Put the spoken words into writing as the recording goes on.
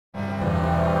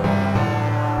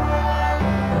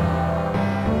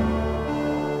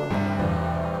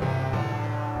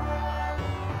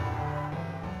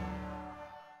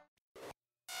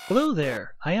Hello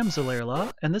there, I am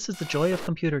Zolairlaw, and this is The Joy of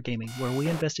Computer Gaming, where we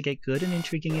investigate good and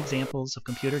intriguing examples of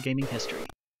computer gaming history.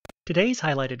 Today's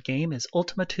highlighted game is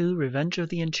Ultima 2 Revenge of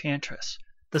the Enchantress.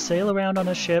 The sail around on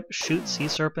a ship, shoot sea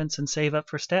serpents, and save up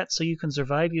for stats so you can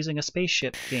survive using a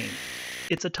spaceship game.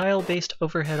 It's a tile-based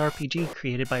overhead RPG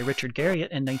created by Richard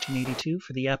Garriott in 1982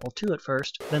 for the Apple II at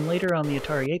first, then later on the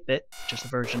Atari 8-bit, which is the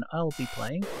version I'll be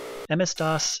playing,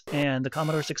 MS-DOS, and the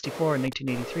Commodore 64 in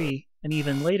 1983, and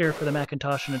even later for the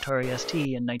Macintosh and Atari ST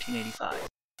in 1985.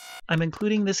 I'm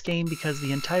including this game because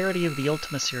the entirety of the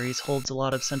Ultima series holds a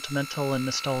lot of sentimental and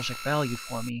nostalgic value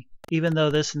for me, even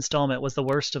though this installment was the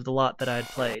worst of the lot that I had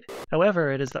played.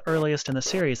 However, it is the earliest in the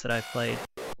series that I've played.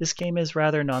 This game is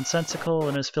rather nonsensical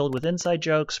and is filled with inside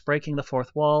jokes, breaking the fourth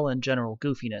wall, and general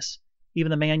goofiness. Even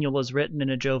the manual is written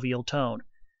in a jovial tone.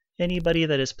 Anybody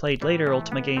that has played later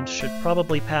Ultima games should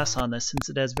probably pass on this since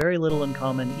it has very little in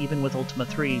common even with Ultima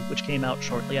 3, which came out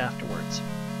shortly afterwards.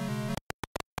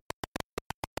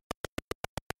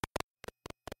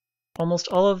 Almost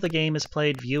all of the game is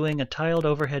played viewing a tiled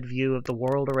overhead view of the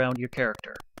world around your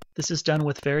character. This is done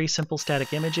with very simple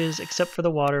static images, except for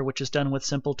the water, which is done with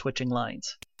simple twitching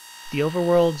lines. The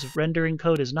overworld's rendering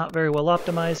code is not very well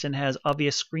optimized and has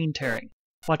obvious screen tearing.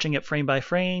 Watching it frame by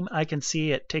frame, I can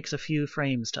see it takes a few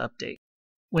frames to update.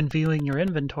 When viewing your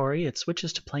inventory, it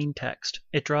switches to plain text.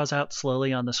 It draws out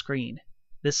slowly on the screen.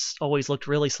 This always looked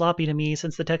really sloppy to me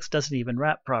since the text doesn't even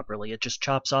wrap properly, it just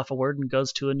chops off a word and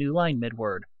goes to a new line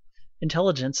mid-word.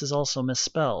 Intelligence is also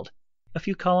misspelled. A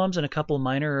few columns and a couple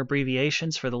minor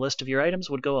abbreviations for the list of your items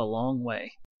would go a long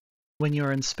way. When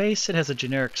you're in space, it has a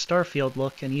generic Starfield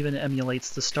look and even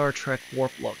emulates the Star Trek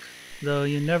warp look. Though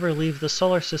you never leave the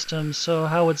solar system, so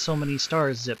how would so many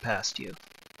stars zip past you?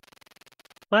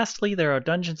 Lastly, there are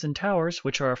dungeons and towers,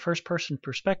 which are a first-person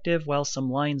perspective, while some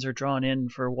lines are drawn in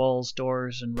for walls,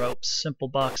 doors, and ropes, simple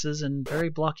boxes, and very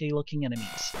blocky-looking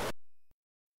enemies.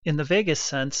 In the vaguest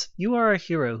sense, you are a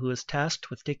hero who is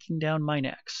tasked with taking down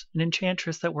Minax, an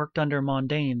enchantress that worked under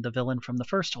Mondaine, the villain from the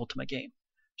first Ultima game.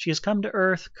 She has come to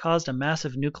Earth, caused a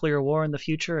massive nuclear war in the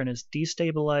future, and has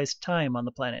destabilized time on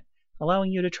the planet,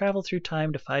 allowing you to travel through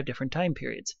time to 5 different time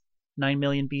periods. 9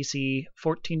 million BC,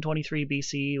 1423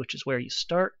 BC, which is where you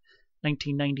start,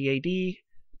 1990 AD,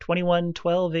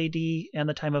 2112 AD, and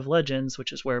the Time of Legends,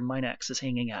 which is where Minax is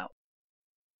hanging out.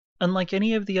 Unlike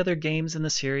any of the other games in the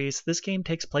series, this game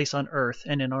takes place on Earth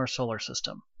and in our solar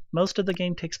system. Most of the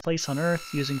game takes place on Earth,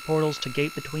 using portals to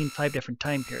gate between 5 different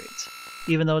time periods.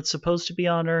 Even though it's supposed to be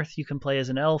on Earth, you can play as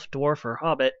an elf, dwarf, or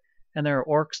hobbit, and there are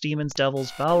orcs, demons,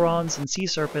 devils, balrons, and sea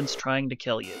serpents trying to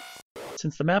kill you.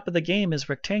 Since the map of the game is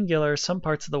rectangular, some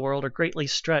parts of the world are greatly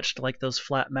stretched like those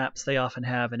flat maps they often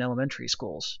have in elementary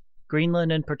schools.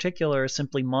 Greenland in particular is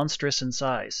simply monstrous in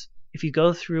size. If you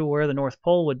go through where the North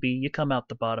Pole would be, you come out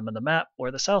the bottom of the map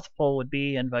where the South Pole would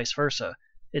be, and vice versa.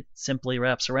 It simply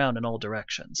wraps around in all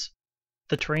directions.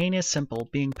 The terrain is simple,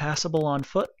 being passable on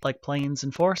foot, like plains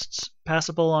and forests,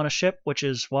 passable on a ship, which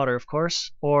is water of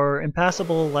course, or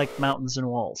impassable like mountains and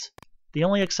walls. The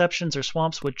only exceptions are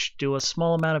swamps, which do a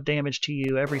small amount of damage to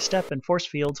you every step, and force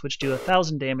fields, which do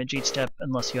 1,000 damage each step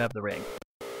unless you have the ring.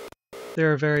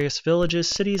 There are various villages,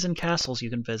 cities, and castles you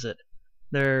can visit.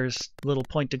 There's little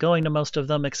point to going to most of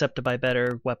them except to buy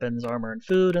better weapons, armor, and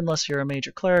food. Unless you're a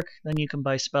major cleric, then you can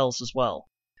buy spells as well.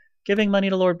 Giving money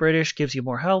to Lord British gives you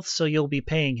more health, so you'll be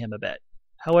paying him a bit.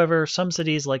 However, some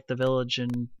cities like the village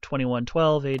in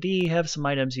 2112 AD have some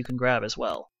items you can grab as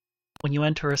well. When you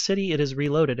enter a city, it is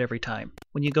reloaded every time.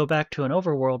 When you go back to an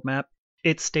overworld map,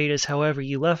 its state is however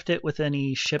you left it with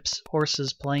any ships,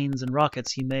 horses, planes, and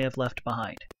rockets you may have left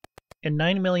behind. In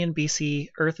 9 million BC,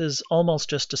 Earth is almost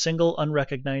just a single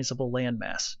unrecognizable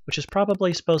landmass, which is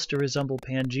probably supposed to resemble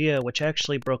Pangaea, which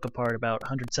actually broke apart about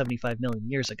 175 million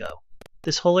years ago.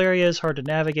 This whole area is hard to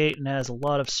navigate and has a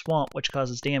lot of swamp which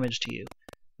causes damage to you.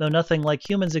 Though nothing like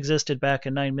humans existed back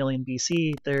in 9 million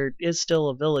BC, there is still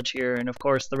a village here, and of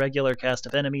course the regular cast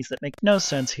of enemies that make no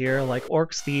sense here, like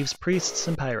orcs, thieves, priests,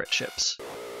 and pirate ships.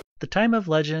 The Time of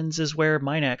Legends is where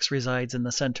Minax resides in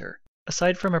the center.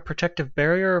 Aside from a protective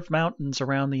barrier of mountains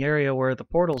around the area where the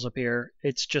portals appear,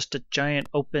 it's just a giant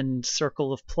open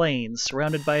circle of plains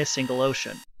surrounded by a single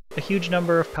ocean. A huge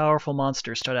number of powerful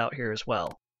monsters stood out here as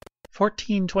well.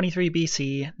 1423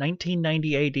 BC,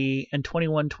 1990 AD, and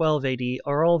 2112 AD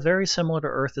are all very similar to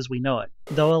Earth as we know it,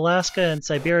 though Alaska and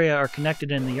Siberia are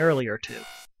connected in the earlier two.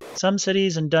 Some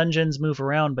cities and dungeons move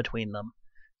around between them.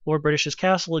 Lord British's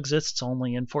castle exists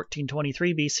only in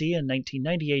 1423 BC and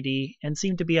 1990 AD, and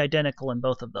seem to be identical in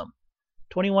both of them.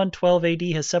 2112 AD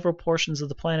has several portions of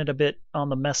the planet a bit on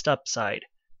the messed up side.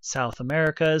 South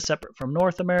America is separate from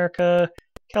North America,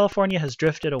 California has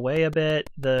drifted away a bit,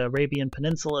 the Arabian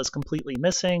Peninsula is completely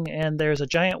missing, and there's a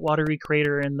giant watery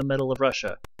crater in the middle of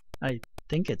Russia. I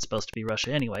think it's supposed to be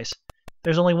Russia anyways.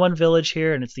 There's only one village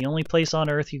here, and it's the only place on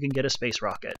Earth you can get a space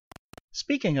rocket.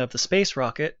 Speaking of the space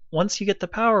rocket, once you get the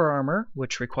power armor,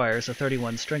 which requires a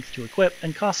 31 strength to equip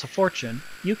and costs a fortune,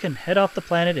 you can head off the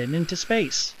planet and into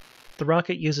space. The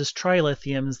rocket uses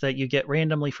trilithiums that you get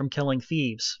randomly from killing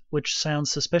thieves, which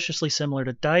sounds suspiciously similar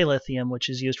to dilithium, which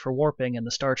is used for warping in the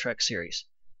Star Trek series.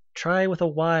 Try with a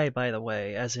Y, by the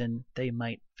way, as in they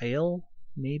might fail,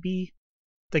 maybe?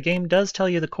 The game does tell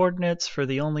you the coordinates for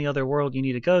the only other world you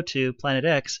need to go to, Planet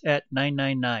X, at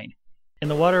 999. In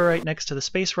the water right next to the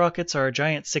space rockets are a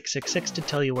giant 666 to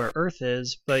tell you where Earth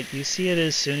is, but you see it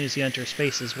as soon as you enter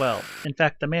space as well. In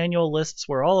fact, the manual lists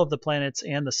where all of the planets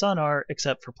and the Sun are,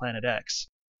 except for Planet X.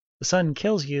 The Sun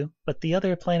kills you, but the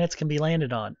other planets can be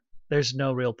landed on. There's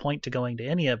no real point to going to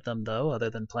any of them, though,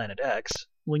 other than Planet X.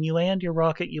 When you land your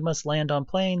rocket, you must land on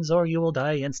planes or you will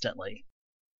die instantly.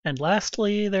 And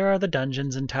lastly, there are the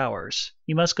dungeons and towers.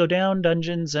 You must go down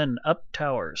dungeons and up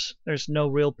towers. There's no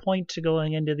real point to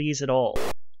going into these at all.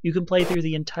 You can play through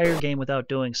the entire game without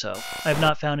doing so. I've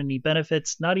not found any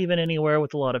benefits, not even anywhere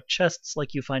with a lot of chests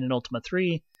like you find in Ultima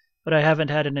 3, but I haven't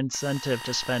had an incentive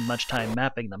to spend much time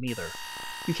mapping them either.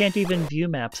 You can't even view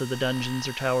maps of the dungeons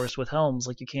or towers with helms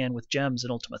like you can with gems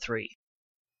in Ultima 3.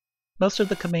 Most of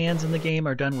the commands in the game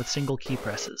are done with single key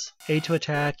presses. A to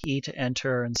attack, E to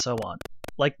enter, and so on.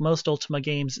 Like most Ultima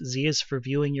games, Z is for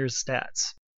viewing your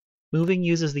stats. Moving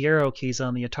uses the arrow keys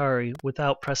on the Atari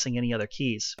without pressing any other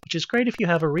keys, which is great if you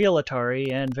have a real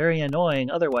Atari, and very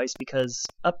annoying otherwise because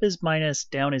up is minus,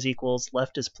 down is equals,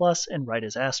 left is plus, and right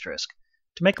is asterisk.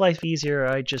 To make life easier,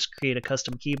 I just create a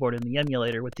custom keyboard in the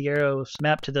emulator with the arrows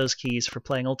mapped to those keys for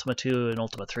playing Ultima 2 and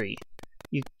Ultima 3.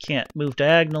 You can't move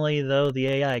diagonally, though the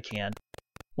AI can.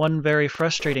 One very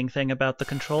frustrating thing about the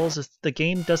controls is the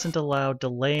game doesn't allow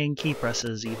delaying key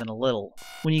presses even a little.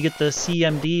 When you get the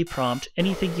CMD prompt,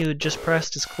 anything you had just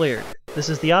pressed is cleared. This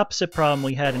is the opposite problem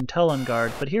we had in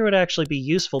Telengard, but here it would actually be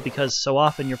useful because so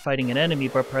often you're fighting an enemy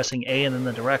by pressing A and then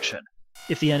the direction.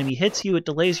 If the enemy hits you, it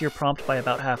delays your prompt by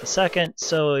about half a second,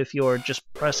 so if you're just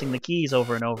pressing the keys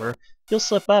over and over, you'll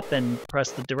slip up and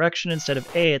press the direction instead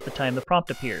of A at the time the prompt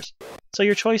appears. So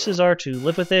your choices are to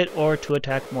live with it or to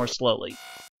attack more slowly.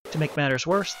 To make matters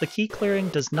worse, the key clearing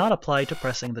does not apply to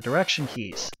pressing the direction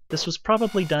keys. This was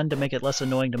probably done to make it less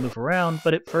annoying to move around,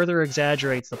 but it further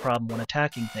exaggerates the problem when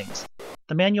attacking things.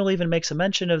 The manual even makes a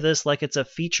mention of this like it's a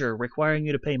feature requiring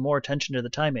you to pay more attention to the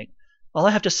timing. All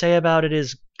I have to say about it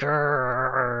is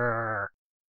grrrr.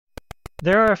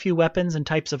 There are a few weapons and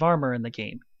types of armor in the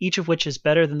game, each of which is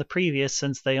better than the previous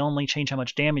since they only change how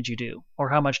much damage you do, or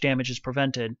how much damage is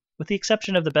prevented, with the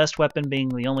exception of the best weapon being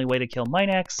the only way to kill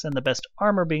Minax and the best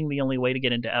armor being the only way to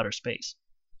get into outer space.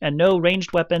 And no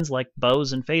ranged weapons like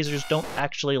bows and phasers don't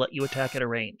actually let you attack at a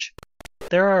range.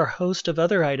 There are a host of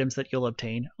other items that you'll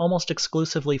obtain, almost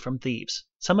exclusively from thieves.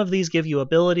 Some of these give you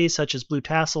abilities such as blue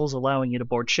tassels allowing you to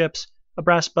board ships, a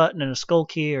brass button and a skull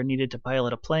key are needed to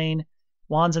pilot a plane,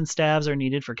 wands and staves are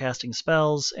needed for casting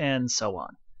spells, and so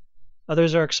on.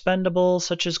 Others are expendable,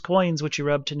 such as coins which you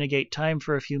rub to negate time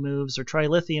for a few moves, or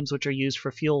trilithiums which are used for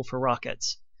fuel for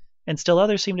rockets. And still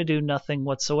others seem to do nothing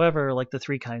whatsoever, like the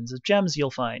 3 kinds of gems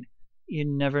you'll find. You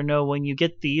never know when you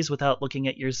get these without looking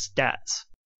at your stats.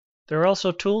 There are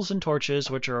also tools and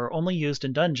torches which are only used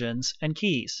in dungeons, and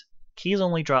keys. Keys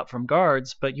only drop from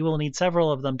guards, but you will need several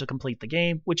of them to complete the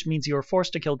game, which means you are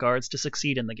forced to kill guards to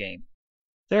succeed in the game.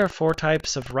 There are 4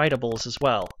 types of rideables as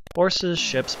well: horses,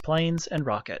 ships, planes, and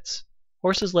rockets.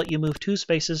 Horses let you move 2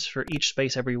 spaces for each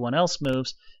space everyone else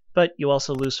moves, but you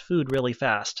also lose food really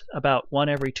fast, about 1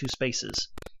 every 2 spaces.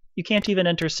 You can't even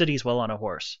enter cities while on a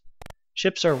horse.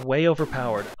 Ships are way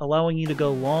overpowered, allowing you to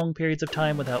go long periods of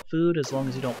time without food as long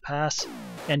as you don't pass,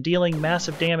 and dealing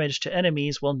massive damage to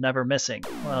enemies while never missing,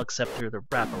 well, except through the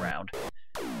wraparound.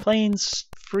 Planes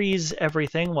freeze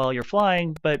everything while you're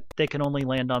flying, but they can only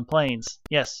land on planes.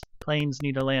 Yes, planes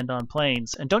need to land on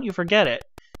planes, and don't you forget it!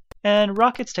 And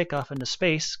rockets take off into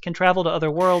space, can travel to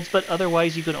other worlds, but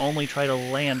otherwise you can only try to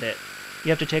land it. You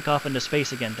have to take off into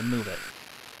space again to move it.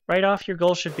 Right off, your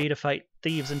goal should be to fight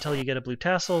thieves until you get a blue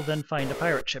tassel, then find a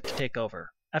pirate ship to take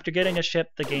over. After getting a ship,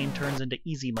 the game turns into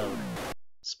easy mode.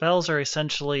 Spells are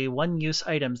essentially one-use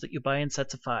items that you buy in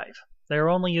sets of 5. They are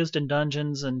only used in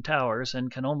dungeons and towers,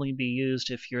 and can only be used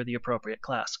if you're the appropriate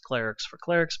class, clerics for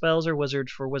cleric spells or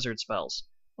wizards for wizard spells.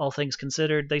 All things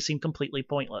considered, they seem completely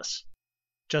pointless.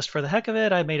 Just for the heck of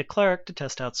it, I made a cleric to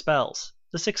test out spells.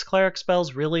 The 6 cleric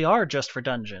spells really are just for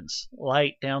dungeons: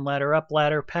 light, down ladder, up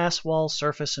ladder, pass wall,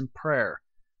 surface, and prayer.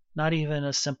 not even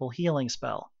a simple healing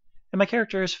spell. And my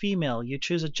character is female. You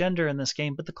choose a gender in this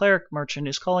game, but the cleric merchant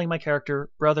is calling my character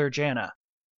Brother Janna.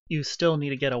 You still need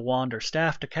to get a wand or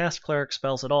staff to cast cleric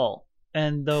spells at all.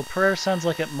 And though prayer sounds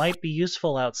like it might be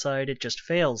useful outside, it just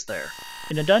fails there.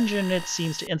 In a dungeon, it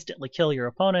seems to instantly kill your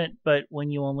opponent, but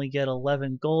when you only get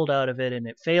 11 gold out of it and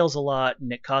it fails a lot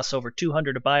and it costs over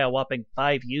 200 to buy a whopping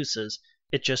 5 uses,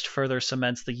 it just further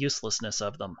cements the uselessness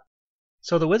of them.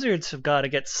 So the wizards have got to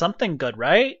get something good,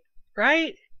 right?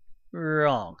 Right?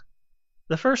 Wrong.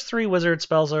 The first 3 wizard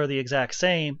spells are the exact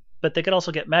same, but they could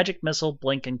also get Magic Missile,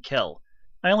 Blink, and Kill.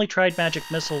 I only tried Magic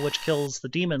Missile, which kills the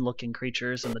demon-looking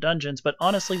creatures in the dungeons, but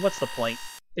honestly, what's the point?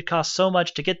 It costs so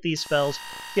much to get these spells,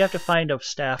 you have to find a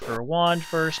staff or a wand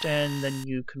first, and then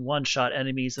you can one-shot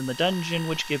enemies in the dungeon,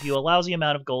 which give you a lousy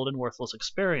amount of gold and worthless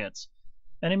experience.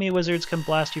 Enemy wizards can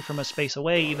blast you from a space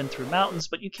away, even through mountains,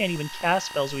 but you can't even cast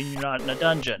spells when you're not in a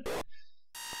dungeon.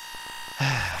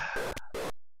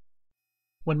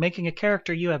 When making a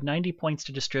character, you have 90 points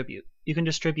to distribute. You can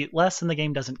distribute less and the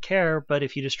game doesn't care, but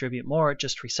if you distribute more, it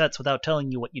just resets without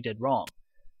telling you what you did wrong.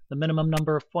 The minimum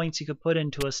number of points you could put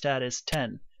into a stat is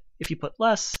 10. If you put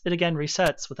less, it again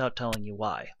resets without telling you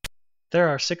why. There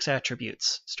are 6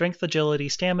 attributes: Strength, Agility,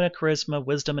 Stamina, Charisma,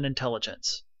 Wisdom, and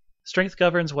Intelligence. Strength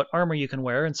governs what armor you can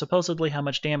wear and supposedly how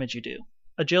much damage you do.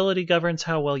 Agility governs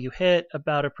how well you hit,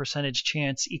 about a percentage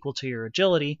chance equal to your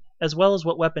agility, as well as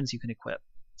what weapons you can equip.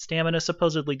 Stamina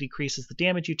supposedly decreases the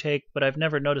damage you take, but I've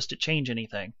never noticed it change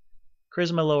anything.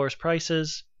 Charisma lowers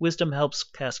prices, Wisdom helps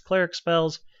cast cleric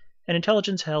spells, and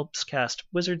Intelligence helps cast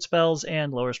wizard spells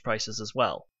and lowers prices as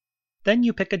well. Then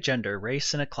you pick a gender,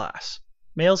 race, and a class.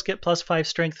 Males get plus 5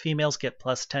 strength, females get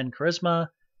plus 10 charisma.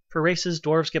 For races,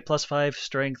 dwarves get plus 5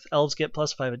 strength, elves get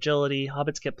plus 5 agility,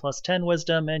 hobbits get plus 10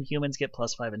 wisdom, and humans get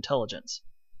plus 5 intelligence.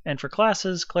 And for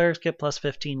classes, clerics get plus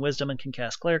 15 wisdom and can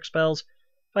cast cleric spells,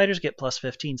 fighters get plus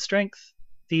 15 strength,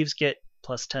 thieves get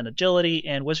plus 10 agility,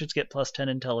 and wizards get plus 10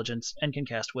 intelligence and can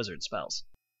cast wizard spells.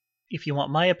 If you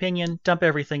want my opinion, dump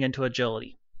everything into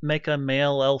agility. Make a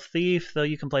male elf thief, though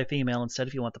you can play female instead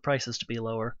if you want the prices to be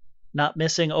lower. Not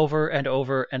missing over and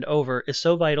over and over is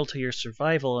so vital to your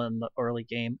survival in the early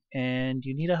game, and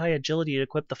you need a high agility to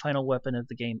equip the final weapon of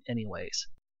the game anyways.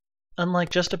 Unlike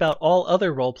just about all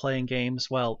other role-playing games,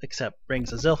 well, except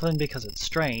Rings of Zilfin because it's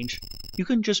strange, you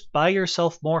can just buy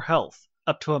yourself more health,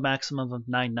 up to a maximum of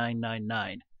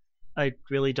 9999. I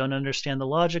really don't understand the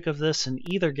logic of this in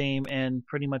either game, and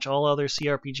pretty much all other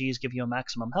CRPGs give you a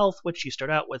maximum health, which you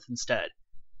start out with instead.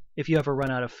 If you ever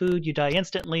run out of food, you die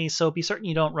instantly, so be certain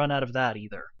you don't run out of that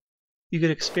either. You get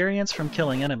experience from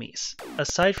killing enemies.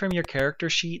 Aside from your character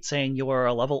sheet saying you are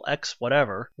a level X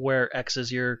whatever, where X is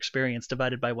your experience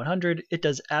divided by 100, it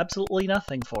does absolutely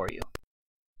nothing for you.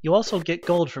 You also get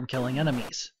gold from killing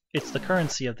enemies. It's the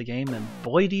currency of the game, and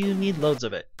boy do you need loads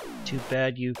of it. Too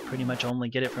bad you pretty much only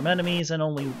get it from enemies and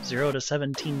only 0 to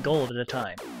 17 gold at a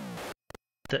time.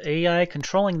 The AI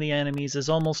controlling the enemies is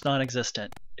almost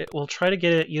non-existent. It will try to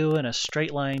get at you in a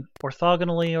straight line,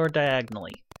 orthogonally or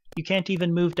diagonally. You can't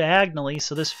even move diagonally,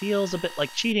 so this feels a bit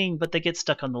like cheating, but they get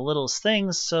stuck on the littlest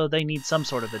things, so they need some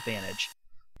sort of advantage.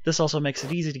 This also makes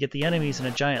it easy to get the enemies in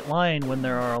a giant line when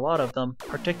there are a lot of them,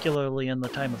 particularly in the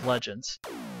time of Legends.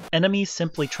 Enemies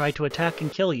simply try to attack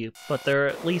and kill you, but there are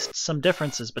at least some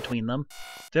differences between them.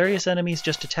 Various enemies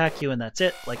just attack you and that's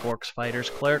it, like orcs, fighters,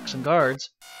 clerics, and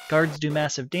guards. Guards do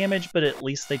massive damage, but at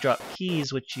least they drop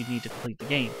keys which you need to complete the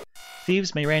game.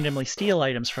 Thieves may randomly steal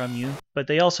items from you, but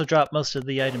they also drop most of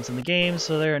the items in the game,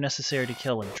 so they are necessary to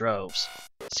kill in droves.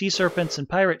 Sea serpents and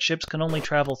pirate ships can only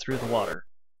travel through the water.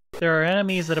 There are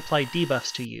enemies that apply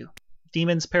debuffs to you.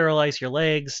 Demons paralyze your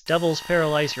legs, devils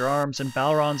paralyze your arms, and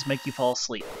Balrons make you fall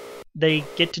asleep. They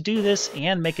get to do this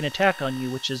and make an attack on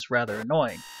you, which is rather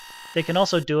annoying. They can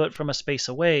also do it from a space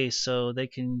away, so they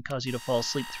can cause you to fall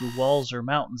asleep through walls or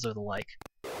mountains or the like.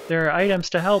 There are items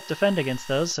to help defend against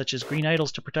those, such as green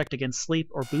idols to protect against sleep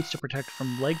or boots to protect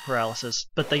from leg paralysis,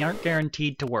 but they aren't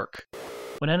guaranteed to work.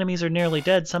 When enemies are nearly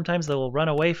dead, sometimes they will run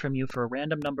away from you for a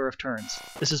random number of turns.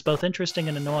 This is both interesting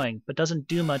and annoying, but doesn't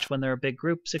do much when there are big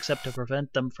groups except to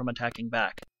prevent them from attacking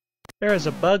back. There is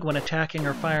a bug when attacking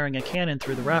or firing a cannon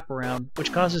through the wraparound,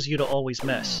 which causes you to always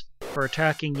miss. For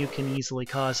attacking, you can easily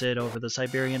cause it over the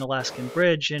Siberian-Alaskan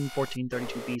Bridge in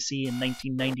 1432 BC and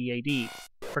 1990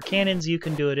 AD. For cannons, you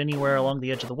can do it anywhere along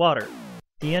the edge of the water.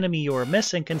 The enemy you are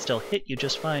missing can still hit you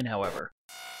just fine, however.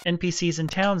 NPCs in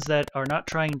towns that are not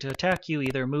trying to attack you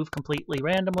either move completely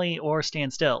randomly or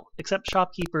stand still, except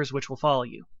shopkeepers which will follow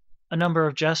you. A number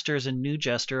of jesters in New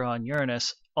Jester on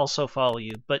Uranus also follow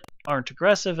you, but aren't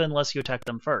aggressive unless you attack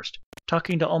them first.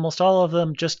 Talking to almost all of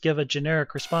them, just give a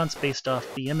generic response based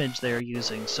off the image they are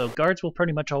using, so guards will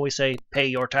pretty much always say, "Pay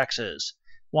your taxes."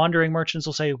 Wandering merchants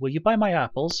will say, "Will you buy my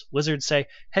apples?" Wizards say,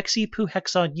 "Hexy poo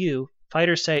hex on you."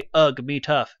 Fighters say, "Ugh, be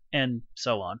tough," and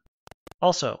so on.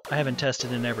 Also, I haven't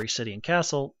tested in every city and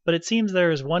castle, but it seems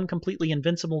there is one completely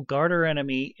invincible guard or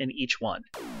enemy in each one.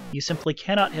 You simply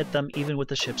cannot hit them even with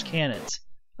the ship's cannons.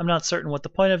 I'm not certain what the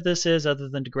point of this is other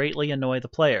than to greatly annoy the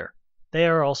player. They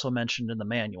are also mentioned in the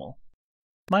manual.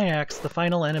 My axe, the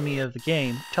final enemy of the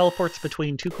game, teleports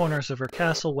between two corners of her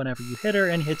castle whenever you hit her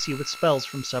and hits you with spells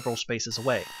from several spaces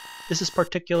away. This is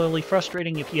particularly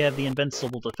frustrating if you have the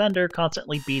invincible defender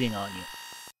constantly beating on you.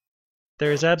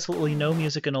 There is absolutely no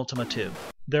music in Ultima 2.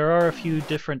 There are a few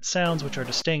different sounds which are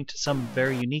distinct, some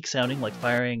very unique sounding like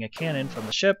firing a cannon from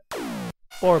the ship,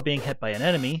 or being hit by an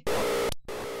enemy,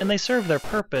 and they serve their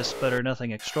purpose but are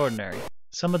nothing extraordinary.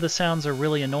 Some of the sounds are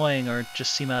really annoying or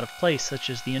just seem out of place, such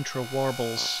as the intro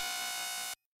warbles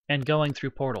and going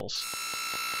through portals.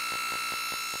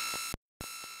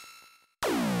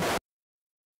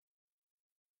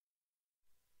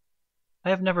 I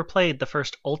have never played the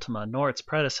first Ultima, nor its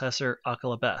predecessor,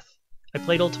 Akalabeth. I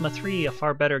played Ultima 3, a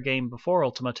far better game before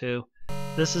Ultima 2.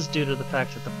 This is due to the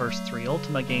fact that the first three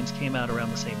Ultima games came out around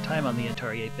the same time on the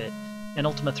Atari 8-bit, and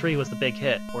Ultima 3 was the big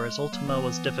hit, whereas Ultima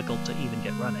was difficult to even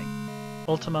get running.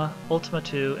 Ultima, Ultima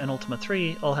 2, and Ultima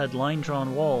 3 all had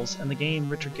line-drawn walls, and the game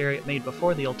Richard Garriott made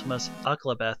before the Ultimas,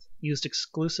 Akalabeth, used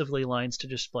exclusively lines to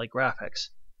display graphics.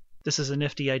 This is a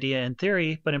nifty idea in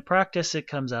theory, but in practice it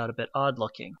comes out a bit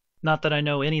odd-looking. Not that I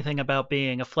know anything about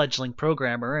being a fledgling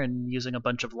programmer and using a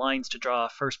bunch of lines to draw a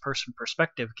first-person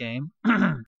perspective game.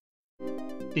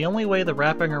 The only way the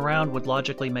wrapping around would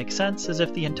logically make sense is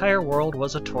if the entire world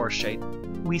was a torus shape.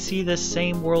 We see this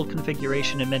same world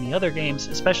configuration in many other games,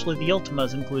 especially the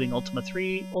Ultimas, including Ultima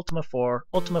 3, Ultima 4,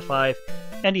 Ultima 5,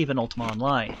 and even Ultima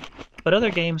Online. But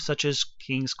other games such as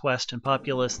King's Quest and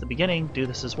Populous The Beginning do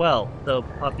this as well, though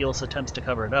Populous attempts to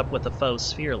cover it up with a faux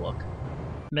sphere look.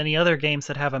 Many other games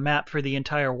that have a map for the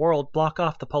entire world block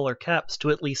off the polar caps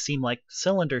to at least seem like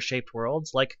cylinder-shaped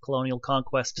worlds, like Colonial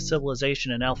Conquest,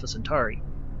 Civilization, and Alpha Centauri.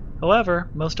 However,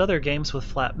 most other games with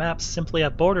flat maps simply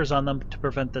have borders on them to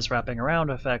prevent this wrapping around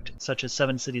effect, such as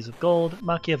Seven Cities of Gold,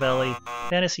 Machiavelli,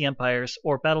 Fantasy Empires,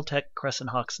 or Battletech Crescent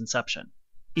Hawk's Inception.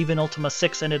 Even Ultima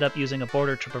 6 ended up using a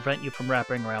border to prevent you from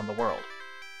wrapping around the world.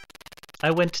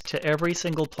 I went to every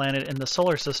single planet in the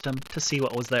solar system to see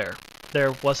what was there.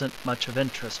 There wasn't much of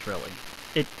interest, really.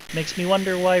 It makes me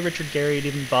wonder why Richard Garriott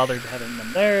even bothered having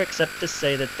them there, except to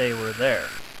say that they were there.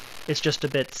 It's just a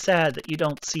bit sad that you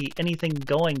don't see anything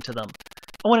going to them.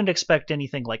 I wouldn't expect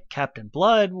anything like Captain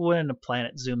Blood when a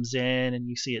planet zooms in and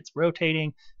you see it's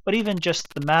rotating, but even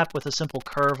just the map with a simple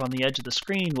curve on the edge of the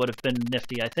screen would have been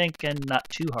nifty, I think, and not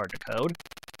too hard to code.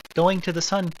 Going to the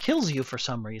sun kills you for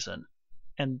some reason,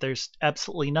 and there's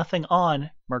absolutely nothing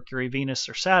on Mercury, Venus,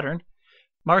 or Saturn.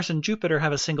 Mars and Jupiter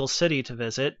have a single city to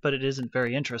visit, but it isn't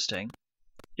very interesting.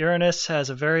 Uranus has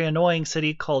a very annoying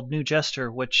city called New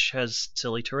Jester, which has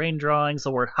silly terrain drawings,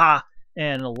 the word "ha",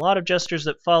 and a lot of jesters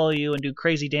that follow you and do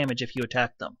crazy damage if you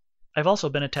attack them. I've also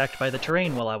been attacked by the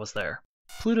terrain while I was there.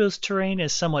 Pluto's terrain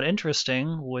is somewhat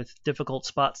interesting, with difficult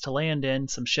spots to land in,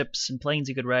 some ships and planes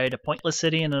you could ride, a pointless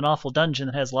city, and an awful dungeon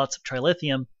that has lots of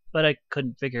trilithium, but I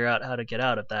couldn't figure out how to get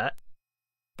out of that.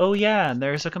 Oh yeah, and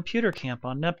there's a computer camp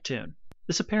on Neptune.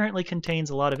 This apparently contains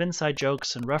a lot of inside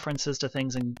jokes and references to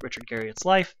things in Richard Garriott's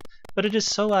life, but it is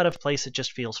so out of place it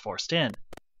just feels forced in.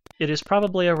 It is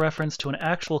probably a reference to an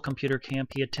actual computer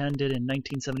camp he attended in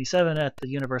 1977 at the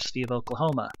University of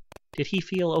Oklahoma. Did he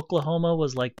feel Oklahoma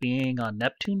was like being on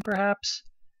Neptune, perhaps?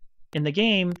 In the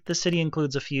game, the city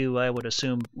includes a few, I would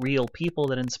assume, real people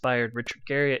that inspired Richard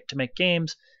Garriott to make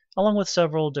games, along with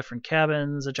several different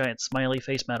cabins, a giant smiley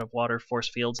face made of water, force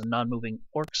fields, and non-moving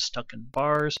orcs stuck in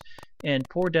bars, and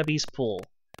Poor Debbie's pool.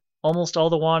 Almost all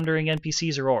the wandering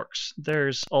NPCs are orcs.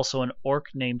 There's also an orc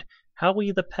named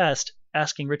Howie the Pest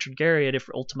asking Richard Garriott if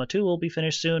Ultima 2 will be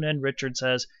finished soon, and Richard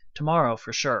says, tomorrow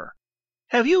for sure.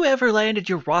 Have you ever landed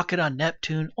your rocket on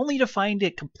Neptune only to find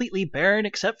it completely barren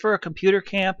except for a computer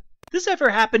camp? This ever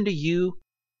happened to you?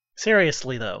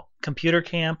 Seriously though, computer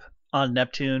camp on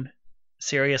Neptune?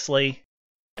 Seriously?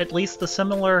 At least the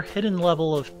similar hidden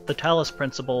level of the Talos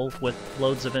Principle, with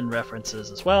loads of in-references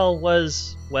as well,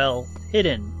 was, well,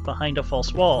 hidden behind a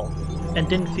false wall, and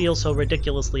didn't feel so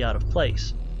ridiculously out of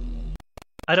place.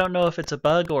 I don't know if it's a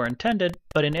bug or intended,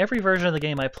 but in every version of the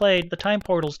game I played, the time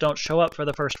portals don't show up for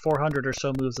the first 400 or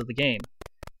so moves of the game.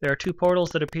 There are two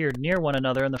portals that appeared near one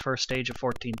another in the first stage of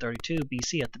 1432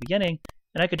 BC at the beginning,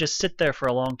 and I could just sit there for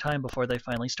a long time before they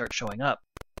finally start showing up.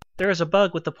 There is a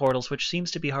bug with the portals which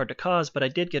seems to be hard to cause, but I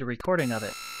did get a recording of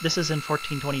it. This is in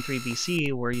 1423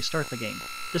 BC, where you start the game.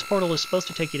 This portal is supposed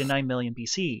to take you to 9 million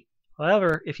BC.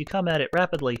 However, if you come at it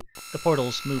rapidly, the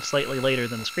portals move slightly later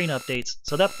than the screen updates,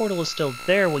 so that portal is still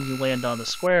there when you land on the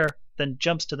square, then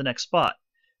jumps to the next spot.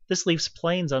 This leaves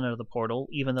plains under the portal,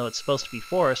 even though it's supposed to be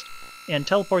forest, and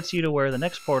teleports you to where the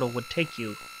next portal would take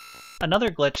you. Another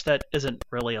glitch that isn't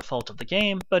really a fault of the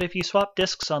game, but if you swap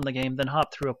discs on the game then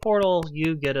hop through a portal,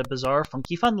 you get a bizarre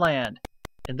funky fun land.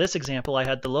 In this example, I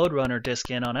had the Load Runner disc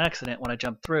in on accident when I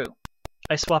jumped through.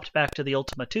 I swapped back to the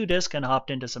Ultima 2 disc and hopped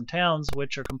into some towns,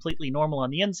 which are completely normal on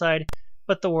the inside,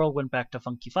 but the world went back to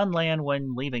funky fun land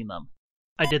when leaving them.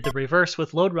 I did the reverse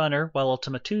with Load Runner while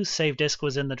Ultima 2's save disc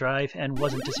was in the drive, and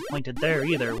wasn't disappointed there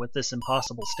either with this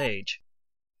impossible stage.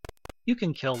 You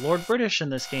can kill Lord British in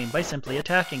this game by simply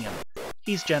attacking him.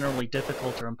 He's generally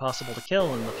difficult or impossible to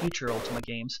kill in the future Ultima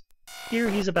games. Here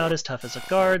he's about as tough as a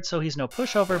guard, so he's no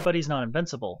pushover, but he's not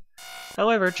invincible.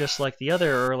 However, just like the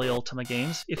other early Ultima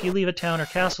games, if you leave a town or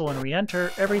castle and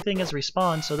re-enter, everything is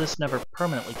respawned, so this never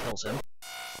permanently kills him.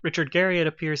 Richard Garriott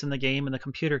appears in the game in the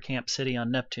computer camp city on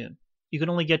Neptune. You can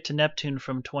only get to Neptune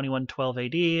from 2112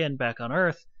 AD and back on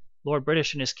Earth. Lord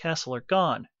British and his castle are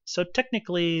gone, so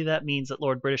technically that means that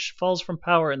Lord British falls from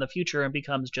power in the future and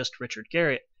becomes just Richard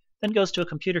Garriott, then goes to a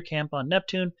computer camp on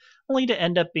Neptune, only to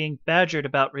end up being badgered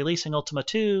about releasing Ultima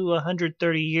 2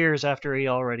 130 years after he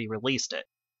already released it.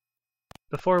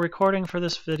 Before recording for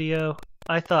this video,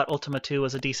 I thought Ultima 2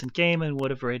 was a decent game and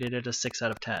would have rated it a 6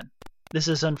 out of 10. This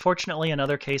is unfortunately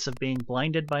another case of being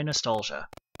blinded by nostalgia.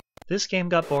 This game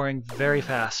got boring very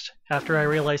fast, after I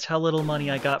realized how little money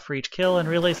I got for each kill and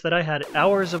realized that I had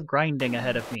hours of grinding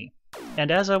ahead of me. And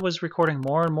as I was recording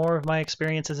more and more of my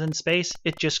experiences in space,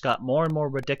 it just got more and more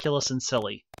ridiculous and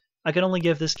silly. I can only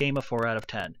give this game a 4 out of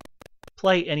 10.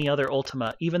 Play any other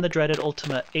Ultima, even the dreaded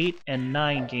Ultima 8 and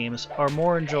 9 games are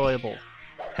more enjoyable.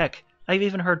 Heck, I've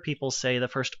even heard people say the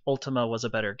first Ultima was a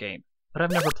better game, but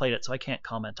I've never played it so I can't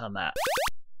comment on that.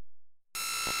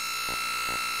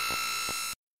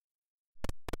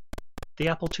 The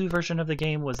Apple II version of the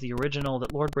game was the original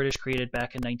that Lord British created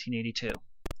back in 1982.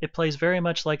 It plays very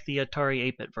much like the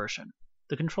Atari 8-bit version.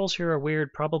 The controls here are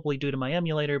weird, probably due to my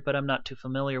emulator, but I'm not too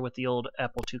familiar with the old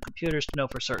Apple II computers to know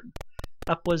for certain.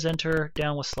 Up was enter,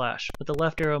 down was slash, but the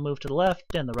left arrow moved to the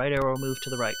left and the right arrow moved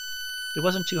to the right. It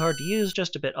wasn't too hard to use,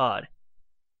 just a bit odd.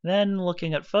 Then,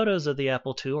 looking at photos of the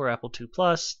Apple II or Apple II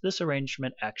Plus, this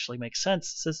arrangement actually makes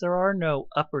sense, since there are no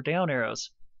up or down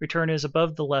arrows. Return is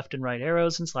above the left and right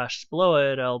arrows, and slash is below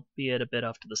it, albeit a bit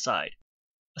off to the side.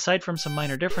 Aside from some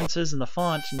minor differences in the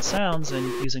font and sounds, and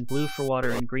using blue for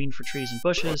water and green for trees and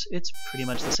bushes, it's pretty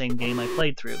much the same game I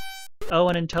played through. Oh,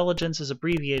 and intelligence is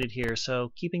abbreviated here,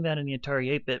 so keeping that in the Atari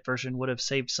 8-bit version would have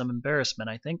saved some embarrassment,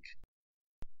 I think.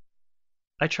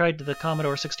 I tried the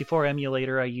Commodore 64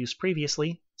 emulator I used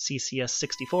previously,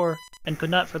 CCS64, and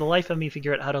could not for the life of me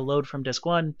figure out how to load from Disk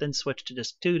 1, then switch to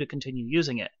Disk 2 to continue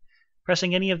using it.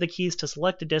 Pressing any of the keys to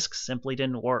select a disk simply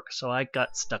didn't work, so I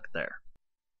got stuck there.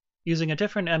 Using a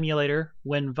different emulator,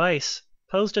 WinVice,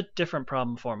 posed a different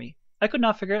problem for me. I could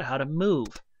not figure out how to move.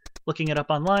 Looking it up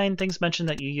online, things mention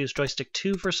that you use joystick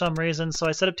 2 for some reason, so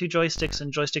I set up 2 joysticks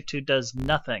and joystick 2 does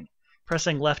nothing.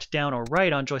 Pressing left, down, or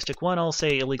right on joystick 1 I'll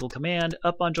say illegal command,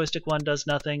 up on joystick 1 does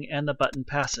nothing, and the button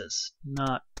passes.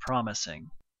 Not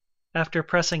promising. After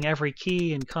pressing every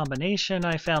key in combination,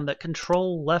 I found that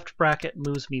Control left bracket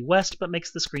moves me west but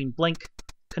makes the screen blink,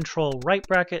 Control right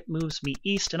bracket moves me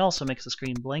east and also makes the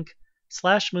screen blink,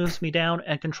 slash moves me down,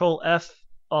 and Control F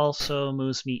also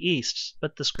moves me east,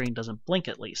 but the screen doesn't blink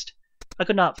at least. I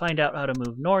could not find out how to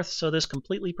move north, so this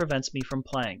completely prevents me from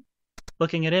playing.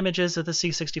 Looking at images of the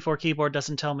C64 keyboard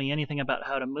doesn't tell me anything about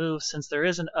how to move, since there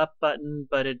is an up button,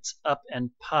 but it's up and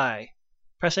pi.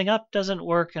 Pressing up doesn't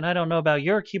work, and I don't know about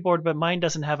your keyboard, but mine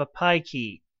doesn't have a pi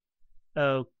key.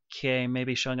 Okay,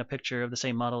 maybe showing a picture of the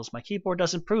same model as my keyboard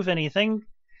doesn't prove anything.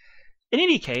 In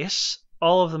any case,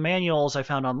 all of the manuals I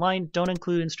found online don't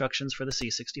include instructions for the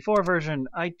C64 version.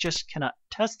 I just cannot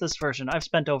test this version. I've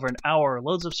spent over an hour,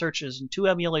 loads of searches, and 2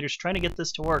 emulators trying to get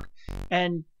this to work,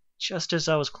 and just as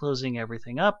I was closing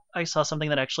everything up, I saw something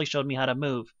that actually showed me how to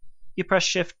move. You press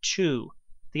Shift-2,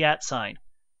 the @ sign.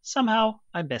 Somehow,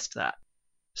 I missed that.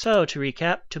 So, to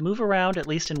recap, to move around, at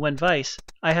least in WinVice,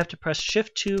 I have to press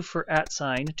Shift-2 for @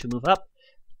 sign to move up,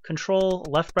 Control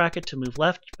left bracket to move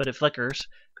left, but it flickers,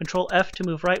 Control F to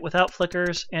move right without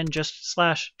flickers, and just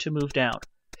slash to move down.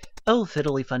 Oh,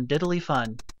 fiddly fun diddly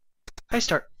fun. I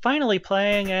start finally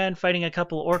playing and fighting a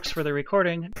couple orcs for the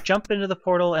recording, jump into the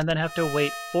portal, and then have to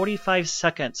wait 45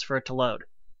 seconds for it to load.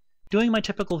 Doing my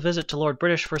typical visit to Lord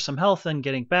British for some health and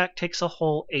getting back takes a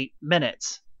whole 8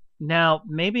 minutes. Now,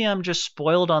 maybe I'm just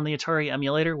spoiled on the Atari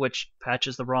emulator, which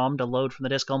patches the ROM to load from the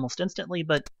disk almost instantly,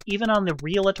 but even on the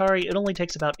real Atari, it only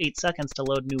takes about 8 seconds to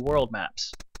load new world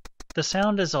maps. The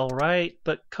sound is alright,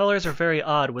 but colors are very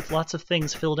odd, with lots of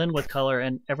things filled in with color,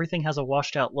 and everything has a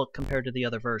washed out look compared to the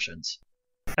other versions.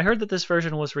 I heard that this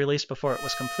version was released before it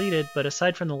was completed, but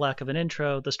aside from the lack of an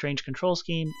intro, the strange control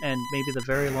scheme, and maybe the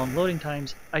very long loading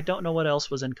times, I don't know what else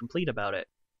was incomplete about it.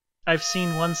 I've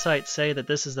seen one site say that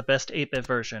this is the best 8-bit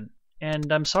version,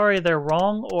 and I'm sorry they're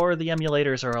wrong or the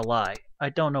emulators are a lie. I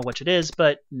don't know which it is,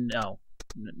 but no.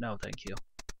 No, thank you.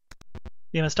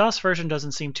 The MS-DOS version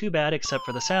doesn't seem too bad except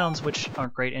for the sounds, which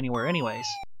aren't great anywhere anyways.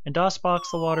 In DOSBox,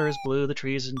 the water is blue, the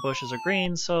trees and bushes are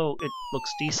green, so it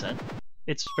looks decent.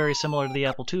 It's very similar to the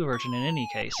Apple II version in any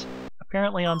case.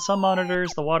 Apparently on some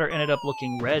monitors, the water ended up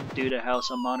looking red due to how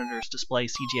some monitors display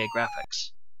CGA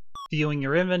graphics. Viewing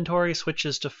your inventory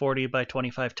switches to 40 by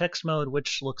 25 text mode,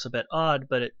 which looks a bit odd,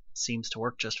 but it seems to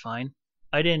work just fine.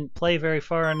 I didn't play very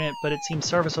far in it, but it seems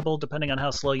serviceable depending on how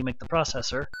slow you make the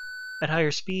processor. At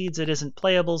higher speeds, it isn't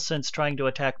playable since trying to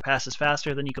attack passes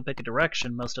faster than you can pick a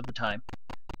direction most of the time.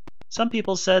 Some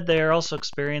people said they are also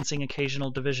experiencing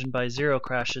occasional Division by Zero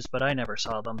crashes, but I never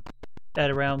saw them. At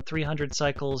around 300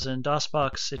 cycles in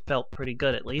DOSBox, it felt pretty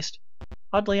good at least.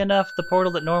 Oddly enough, the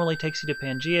portal that normally takes you to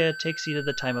Pangaea takes you to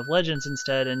the Time of Legends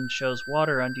instead and shows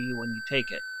water under you when you take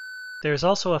it. There's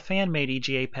also a fan-made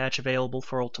EGA patch available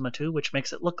for Ultima 2, which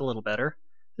makes it look a little better.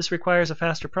 This requires a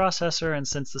faster processor, and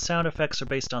since the sound effects are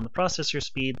based on the processor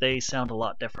speed, they sound a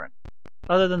lot different.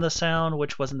 Other than the sound,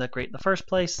 which wasn't that great in the first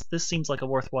place, this seems like a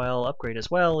worthwhile upgrade as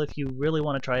well if you really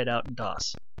want to try it out in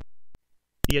DOS.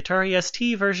 The Atari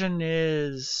ST version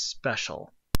is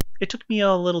special. It took me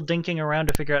a little dinking around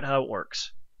to figure out how it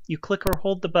works. You click or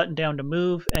hold the button down to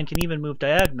move, and can even move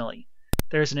diagonally.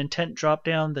 There's an intent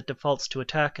drop-down that defaults to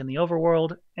attack in the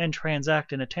overworld and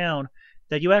transact in a town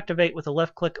that you activate with a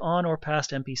left click on or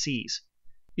past NPCs.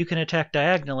 You can attack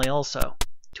diagonally also.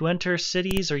 To enter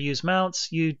cities or use mounts,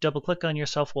 you double-click on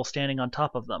yourself while standing on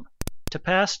top of them. To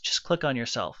pass, just click on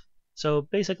yourself. So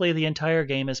basically the entire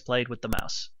game is played with the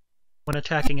mouse. When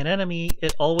attacking an enemy,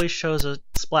 it always shows a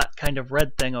splat kind of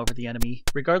red thing over the enemy,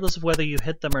 regardless of whether you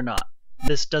hit them or not.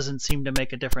 This doesn't seem to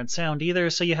make a different sound either,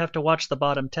 so you have to watch the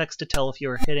bottom text to tell if you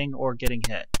are hitting or getting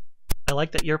hit. I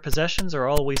like that your possessions are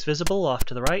always visible off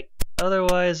to the right,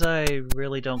 otherwise I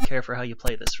really don't care for how you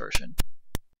play this version.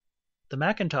 The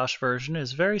Macintosh version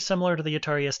is very similar to the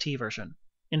Atari ST version.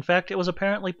 In fact, it was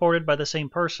apparently ported by the same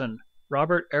person,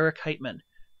 Robert Eric Heitman,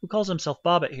 who calls himself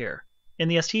Bobbit here. In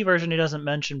the ST version he doesn't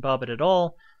mention Bobbit at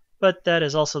all, but that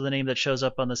is also the name that shows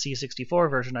up on the C64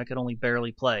 version I could only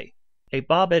barely play. A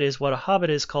Bobbit is what a Hobbit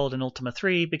is called in Ultima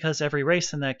 3 because every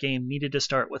race in that game needed to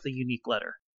start with a unique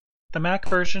letter. The Mac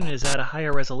version is at a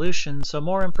higher resolution, so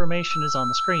more information is on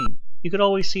the screen. You could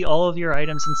always see all of your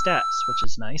items and stats, which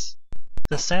is nice.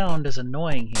 The sound is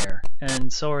annoying here,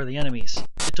 and so are the enemies.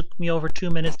 It took me over 2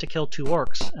 minutes to kill 2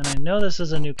 orcs, and I know this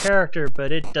is a new character,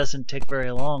 but it doesn't take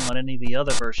very long on any of the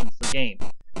other versions of the game.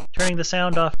 Turning the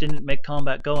sound off didn't make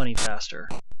combat go any faster.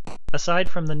 Aside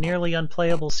from the nearly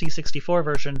unplayable C64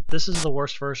 version, this is the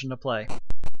worst version to play.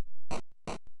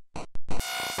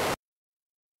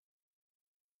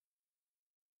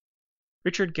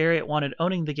 Richard Garriott wanted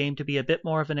owning the game to be a bit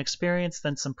more of an experience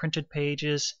than some printed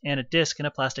pages and a disc in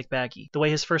a plastic baggie, the way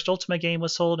his first Ultima game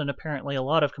was sold and apparently a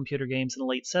lot of computer games in the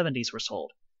late 70s were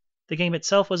sold. The game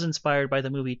itself was inspired by the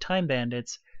movie Time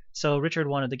Bandits, so Richard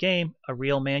wanted the game, a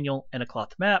real manual, and a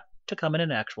cloth map to come in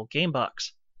an actual game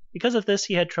box. Because of this,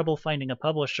 he had trouble finding a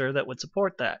publisher that would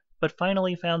support that, but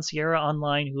finally found Sierra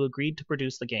Online who agreed to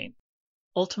produce the game.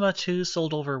 Ultima 2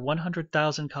 sold over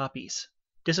 100,000 copies.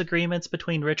 Disagreements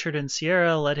between Richard and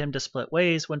Sierra led him to split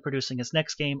ways when producing his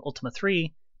next game, Ultima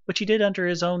 3, which he did under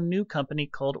his own new company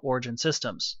called Origin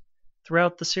Systems.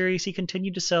 Throughout the series, he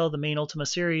continued to sell the main Ultima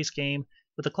series game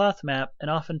with a cloth map and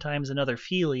oftentimes another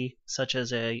feelie, such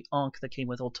as a Ankh that came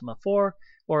with Ultima 4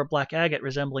 or a black agate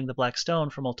resembling the black stone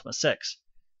from Ultima 6.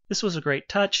 This was a great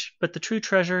touch, but the true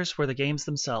treasures were the games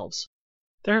themselves.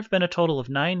 There have been a total of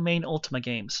 9 main Ultima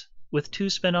games, with 2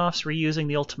 spin-offs reusing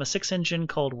the Ultima 6 engine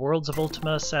called Worlds of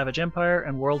Ultima Savage Empire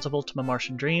and Worlds of Ultima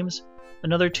Martian Dreams,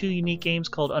 another 2 unique games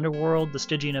called Underworld The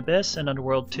Stygian Abyss and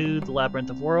Underworld 2 The Labyrinth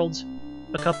of Worlds,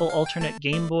 a couple alternate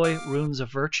Game Boy Runes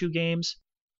of Virtue games,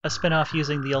 a spin-off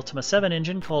using the Ultima 7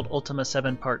 engine called Ultima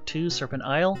 7 Part 2 Serpent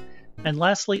Isle, and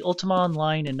lastly Ultima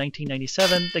Online in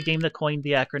 1997, the game that coined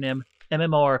the acronym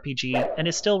MMORPG and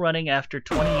is still running after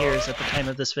 20 years at the time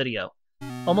of this video.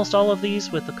 Almost all of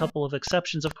these, with a couple of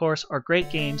exceptions of course, are great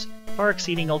games, far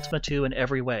exceeding Ultima 2 in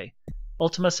every way.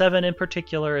 Ultima 7 in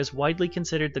particular is widely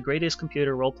considered the greatest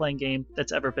computer role-playing game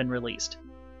that's ever been released.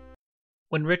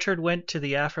 When Richard went to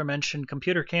the aforementioned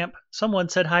computer camp, someone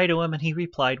said hi to him and he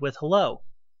replied with hello.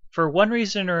 For one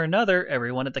reason or another,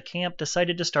 everyone at the camp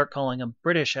decided to start calling him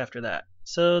British after that,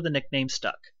 so the nickname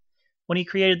stuck. When he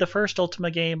created the first Ultima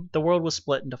game, the world was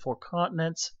split into 4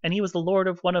 continents, and he was the lord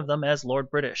of one of them as Lord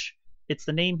British. It's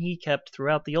the name he kept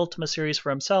throughout the Ultima series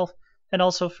for himself, and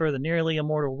also for the nearly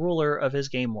immortal ruler of his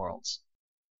game worlds.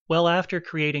 Well after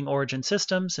creating Origin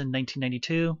Systems in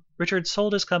 1992, Richard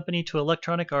sold his company to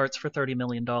Electronic Arts for $30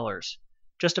 million.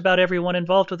 Just about everyone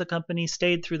involved with the company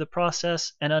stayed through the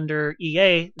process, and under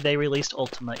EA, they released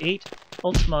Ultima 8,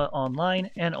 Ultima Online,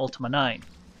 and Ultima 9.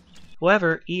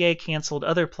 However, EA cancelled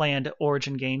other planned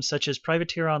Origin games such as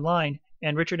Privateer Online,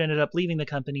 and Richard ended up leaving the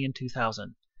company in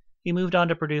 2000. He moved on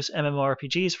to produce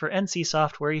MMORPGs for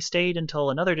NCSoft, where he stayed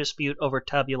until another dispute over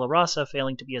Tabula Rasa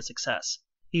failing to be a success.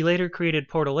 He later created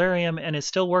Portalarium and is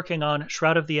still working on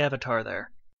Shroud of the Avatar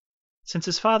there. Since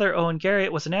his father, Owen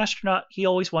Garriott, was an astronaut, he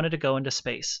always wanted to go into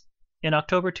space. In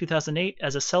October 2008,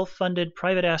 as a self-funded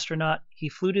private astronaut, he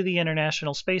flew to the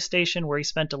International Space Station where he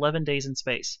spent 11 days in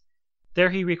space. There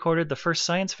he recorded the first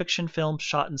science fiction film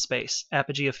shot in space,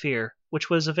 Apogee of Fear, which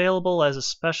was available as a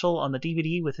special on the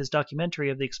DVD with his documentary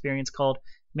of the experience called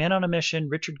Man on a Mission: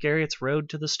 Richard Garriott's Road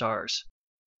to the Stars.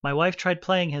 My wife tried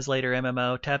playing his later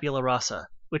MMO, Tabula Rasa,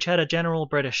 which had a General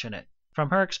British in it. From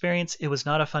her experience, it was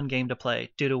not a fun game to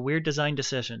play, due to weird design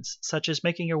decisions, such as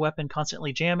making your weapon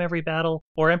constantly jam every battle,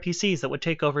 or NPCs that would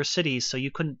take over cities so you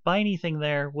couldn't buy anything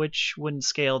there, which wouldn't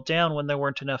scale down when there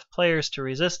weren't enough players to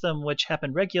resist them, which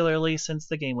happened regularly since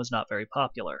the game was not very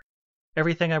popular.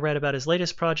 Everything I read about his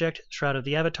latest project, Shroud of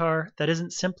the Avatar, that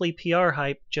isn't simply PR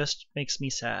hype, just makes me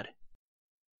sad.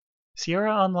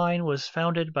 Sierra Online was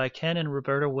founded by Ken and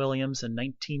Roberta Williams in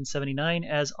 1979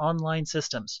 as Online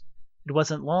Systems. It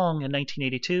wasn't long in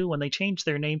 1982 when they changed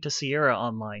their name to Sierra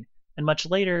Online, and much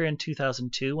later in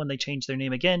 2002 when they changed their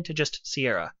name again to just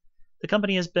Sierra. The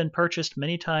company has been purchased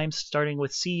many times, starting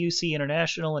with CUC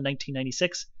International in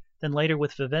 1996, then later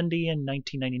with Vivendi in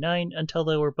 1999, until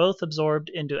they were both absorbed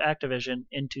into Activision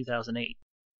in 2008.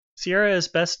 Sierra is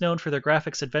best known for their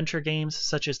graphics adventure games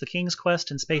such as the King's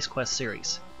Quest and Space Quest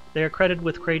series. They are credited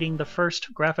with creating the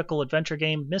first graphical adventure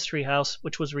game, Mystery House,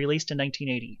 which was released in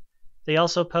 1980. They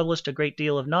also published a great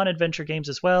deal of non-adventure games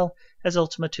as well, as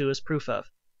Ultima 2 is proof of.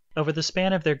 Over the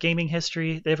span of their gaming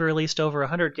history, they've released over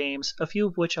 100 games, a few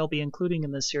of which I'll be including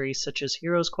in this series, such as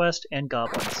Hero's Quest and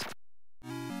Goblins.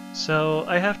 So,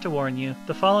 I have to warn you,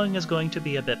 the following is going to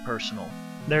be a bit personal.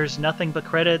 There's nothing but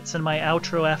credits in my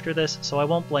outro after this, so I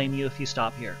won't blame you if you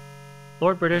stop here.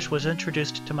 Lord British was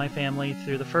introduced to my family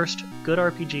through the first good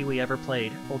RPG we ever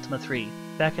played, Ultima 3,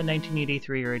 back in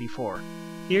 1983 or 84.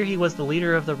 Here he was the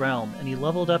leader of the realm, and he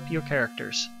leveled up your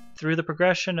characters. Through the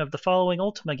progression of the following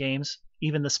Ultima games,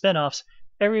 even the spin-offs,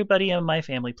 everybody in my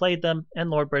family played them, and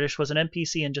Lord British was an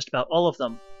NPC in just about all of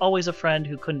them, always a friend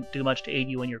who couldn't do much to aid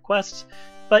you in your quests,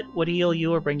 but would heal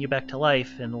you or bring you back to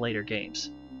life in the later games.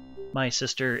 My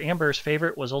sister Amber's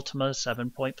favorite was Ultima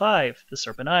 7.5, The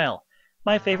Serpent Isle.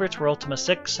 My favorites were Ultima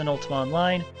 6 and Ultima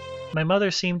Online. My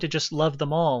mother seemed to just love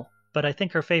them all, but I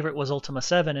think her favorite was Ultima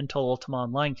 7 until Ultima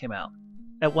Online came out.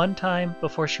 At one time,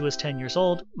 before she was 10 years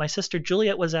old, my sister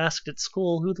Juliet was asked at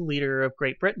school who the leader of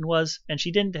Great Britain was, and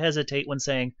she didn't hesitate when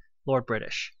saying, Lord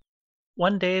British.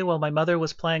 One day, while my mother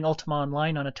was playing Ultima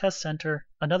Online on a test center,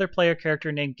 another player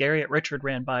character named Garriott Richard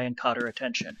ran by and caught her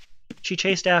attention. She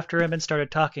chased after him and started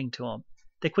talking to him.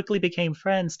 They quickly became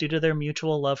friends due to their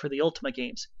mutual love for the Ultima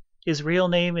games. His real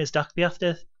name is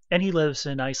Dakbjartith, and he lives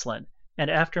in Iceland, and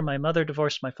after my mother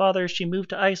divorced my father, she moved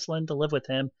to Iceland to live with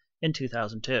him in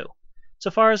 2002. So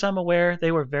far as I'm aware,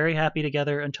 they were very happy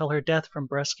together until her death from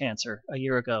breast cancer a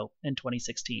year ago in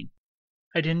 2016.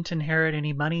 I didn't inherit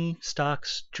any money,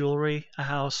 stocks, jewelry, a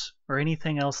house, or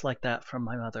anything else like that from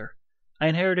my mother. I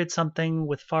inherited something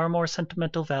with far more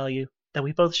sentimental value that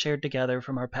we both shared together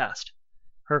from our past,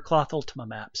 her cloth Ultima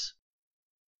maps.